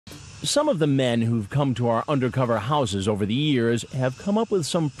Some of the men who've come to our undercover houses over the years have come up with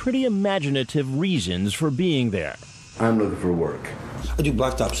some pretty imaginative reasons for being there. I'm looking for work. I do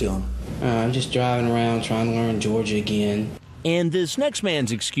blacktop sealing. I'm just driving around trying to learn Georgia again. And this next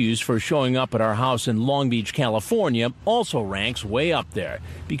man's excuse for showing up at our house in Long Beach, California, also ranks way up there,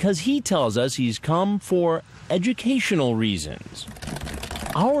 because he tells us he's come for educational reasons.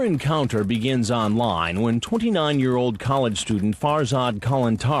 Our encounter begins online when 29-year-old college student Farzad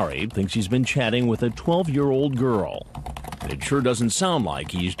Kalantari thinks he's been chatting with a 12-year-old girl. It sure doesn't sound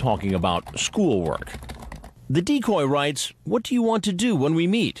like he's talking about schoolwork. The decoy writes, "What do you want to do when we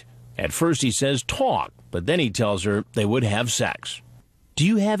meet?" At first he says talk, but then he tells her they would have sex. "Do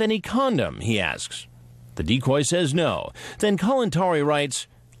you have any condom?" he asks. The decoy says no. Then Kalantari writes,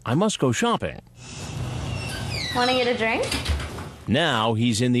 "I must go shopping." Want to get a drink? Now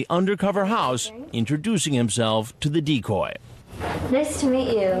he's in the undercover house, introducing himself to the decoy. Nice to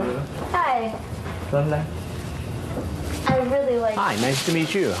meet you. Hi. I really like Hi, nice to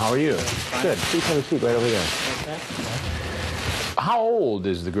meet you. How are you? Good. Please have a seat right over there. Okay. How old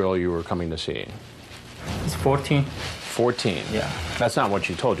is the girl you were coming to see? It's 14. 14? Yeah. That's not what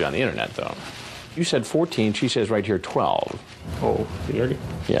she told you on the internet, though. You said 14, she says right here 12. Oh, really?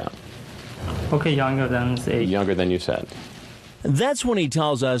 Yeah. Okay, younger than 8. Younger than you said. That's when he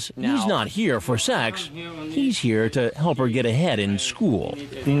tells us he's not here for sex. He's here to help her get ahead in school.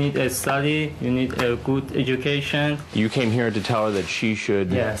 You need a study, you need a good education. You came here to tell her that she should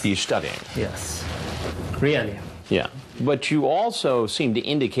be studying. Yes. Really? Yeah. But you also seem to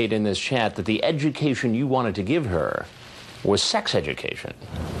indicate in this chat that the education you wanted to give her was sex education.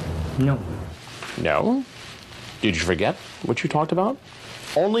 No. No? Did you forget what you talked about?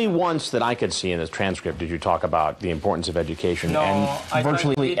 Only once that I could see in this transcript did you talk about the importance of education. No, and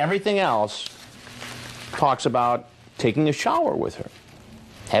virtually everything else talks about taking a shower with her,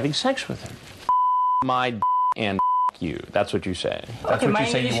 having sex with her. My and you. That's what you say. That's okay, what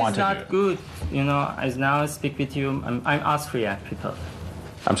you say you want to do. my English is not good. You know, as now I speak with you, I'm Austrian people.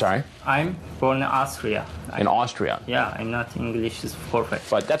 I'm sorry? I'm born in Austria. In Austria? Yeah, I'm not English is perfect.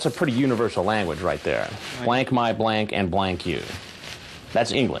 But that's a pretty universal language right there. Blank my blank and blank you.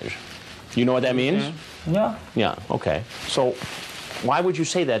 That's English. You know what that means? Yeah. Yeah, okay. So why would you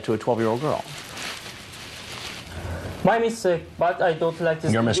say that to a 12-year-old girl? My mistake, but I don't like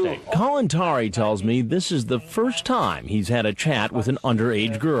this. Your mistake. Kalantari tells me this is the first time he's had a chat with an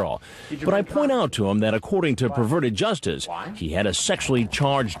underage girl. But I point out to him that according to Perverted-Justice, he had a sexually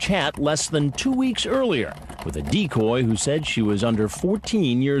charged chat less than 2 weeks earlier with a decoy who said she was under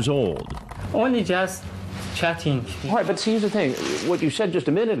 14 years old. Only just chatting. All right, but see, here's the thing. What you said just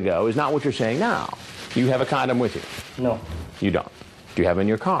a minute ago is not what you're saying now. You have a condom with you. No. You don't. Do you have it in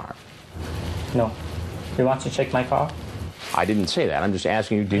your car? No. You want to check my car? I didn't say that. I'm just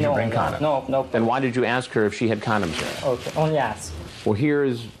asking you, did you bring condoms? No. Then why did you ask her if she had condoms there? Okay, only ask. Well,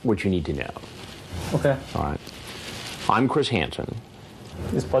 here's what you need to know. Okay. All right. I'm Chris Hansen.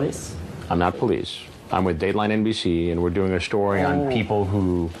 Is police? I'm not police. I'm with Dateline NBC, and we're doing a story on people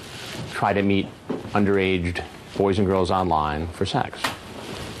who try to meet underage boys and girls online for sex.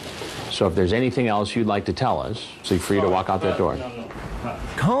 So if there's anything else you'd like to tell us, feel free to walk out that door. No.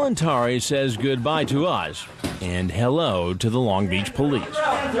 Kalantari says goodbye to us and hello to the Long Beach police.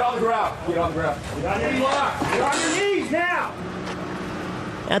 Get on the ground. Get on the ground. Get on your knees. Get on your knees now.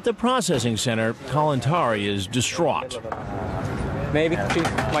 At the processing center, Kalantari is distraught. Maybe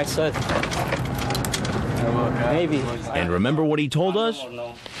my son. Maybe. And remember what he told us?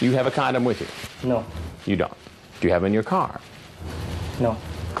 No. You have a condom with you. No. You don't. Do you have it in your car? No.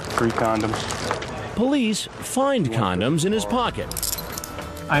 3 condoms. Police find condoms in his pocket.